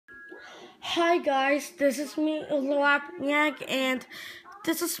Hi guys, this is me, Lapniak, and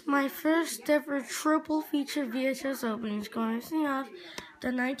this is my first ever triple feature VHS opening. Consisting of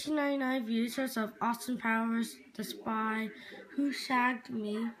the 1999 VHS of Austin Powers, The Spy Who Shagged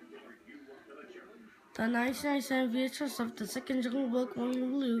Me, the 1997 VHS of The Second Jungle Book, One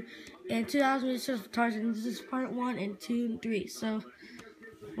in Blue, and 2000 VHS of Tarzan. This is part 1 and 2 and 3, so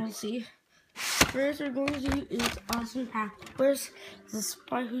we'll see. First we're going to do is Austin Powers, The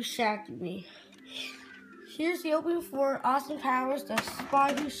Spy Who Shagged Me. Here's the opening for Austin Powers, The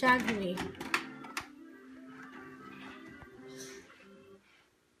Spy Who Shagged Me.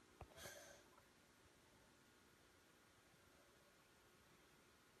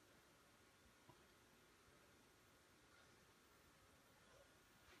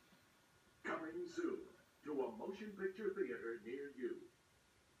 Coming soon to a motion picture theater near you.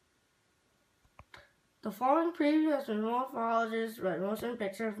 The following preview has been morphologist by Motion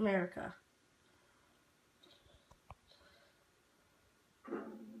Picture of America.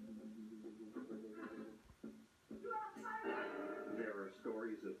 There are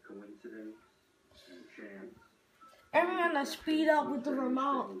stories of coincidence and chance. Everyone has speed up with the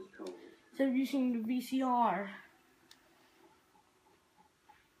remote instead of using the VCR.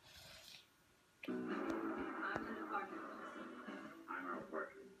 I'm our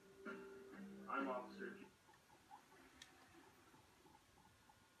partner. I'm Officer.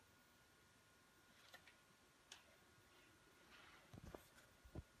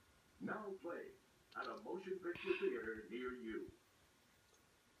 Now play at a motion picture theater near you.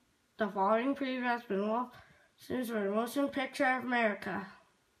 The following preview has been morphologist by Motion Picture of America.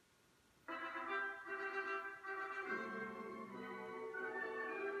 For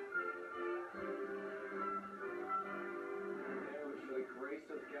the grace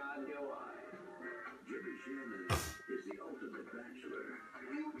of God, do I. Jimmy Shannon is the ultimate bachelor.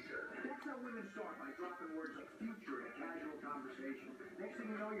 Future. That's how women start, by dropping words like future in a casual conversation. Next thing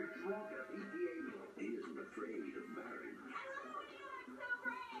you know, you're drunk at a PTA meeting. He isn't afraid of marriage.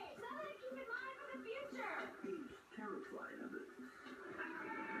 He's terrified of it.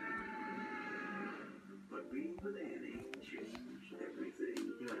 But being with Annie changed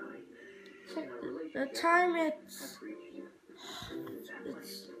everything. The time it's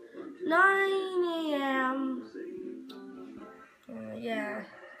 9 a.m. Yeah,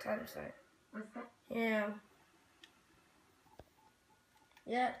 time's right. Yeah.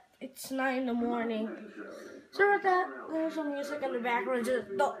 Yeah, it's 9 in the morning. Sorry about that. There's some music in the background.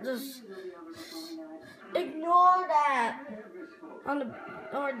 Just ignore that.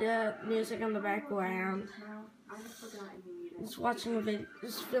 Or the music in the background. Just watching a video.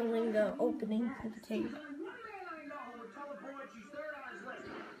 Just filming the opening of the tape.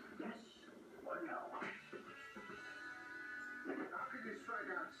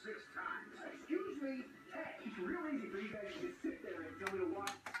 Excuse me, hey, it's real easy for you guys to just sit there and tell me to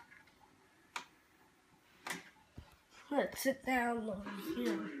watch. Let's sit down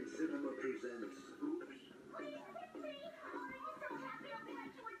here. Cinema presents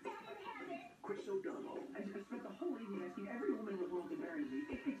Chris O'Donnell. I spent the whole evening asking every woman in the world to marry me,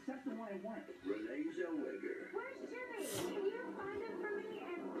 except the one I want. Renee Zellweger. Where's Jimmy? Can you find him for me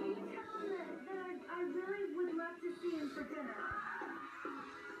and can you tell him that I really would love to see him for dinner?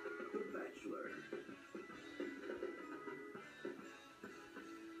 The Bachelor.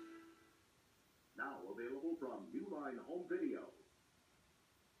 Now available from New Line Home Video.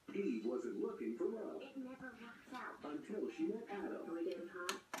 Eve wasn't looking for love It never works out. until she met Adam. Are we getting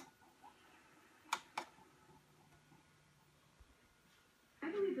hot?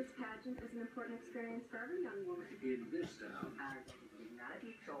 I believe this pageant is an important experience for every young woman. In this town,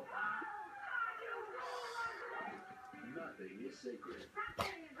 nothing is sacred.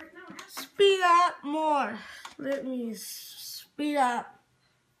 Speed up more. Let me speed up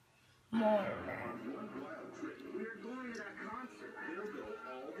more. One wild trip. We're going to that concert. They'll go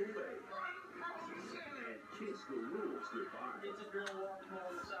all the way. And kiss the rules goodbye. It's a girl walking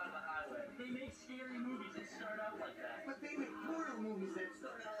along the side of the highway. They make scary movies that start out like that. But they make porno movies that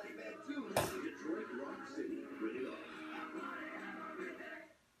start out like that too. Detroit Rock City, rated R.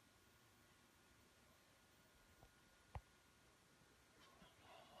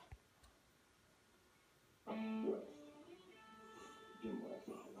 West. Jim West.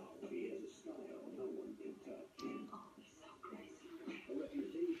 He has a style no one can touch. Oh, he's so crazy. A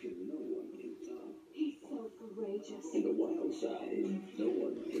reputation no one can top. He's so courageous. And the wild side no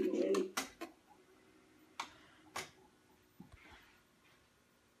one can take.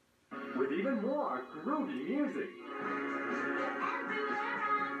 With even more groovy music.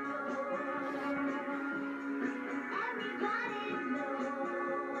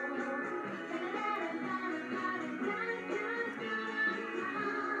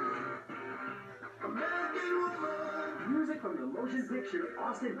 picture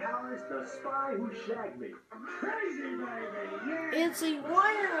Austin Powers, The Spy Who Shagged Me. Crazy, baby! Yeah! It's a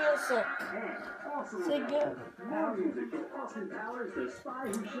wire music. And also It's a good. more music from Austin Powers, The Spy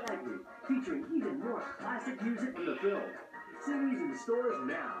Who Shagged Me, featuring even more classic music from the film. CDs in stores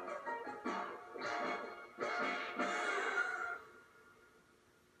now.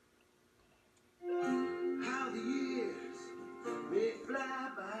 How the years may fly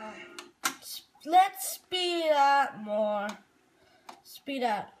by. Let's speed up more. Speed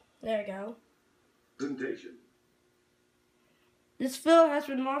up. There we go. Temptation. This film has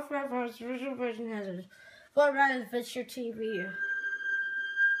been modified from its original version has a full ride that fits your TV.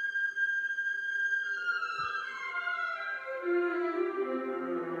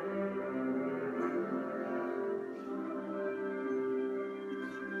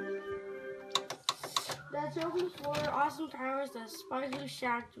 That's open for Austin Powers, The Spy Who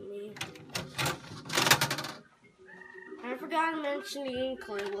Shagged Me. I forgot to mention the ink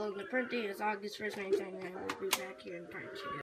label, and the print date is August 1st, 1999. We'll be back here in part 2.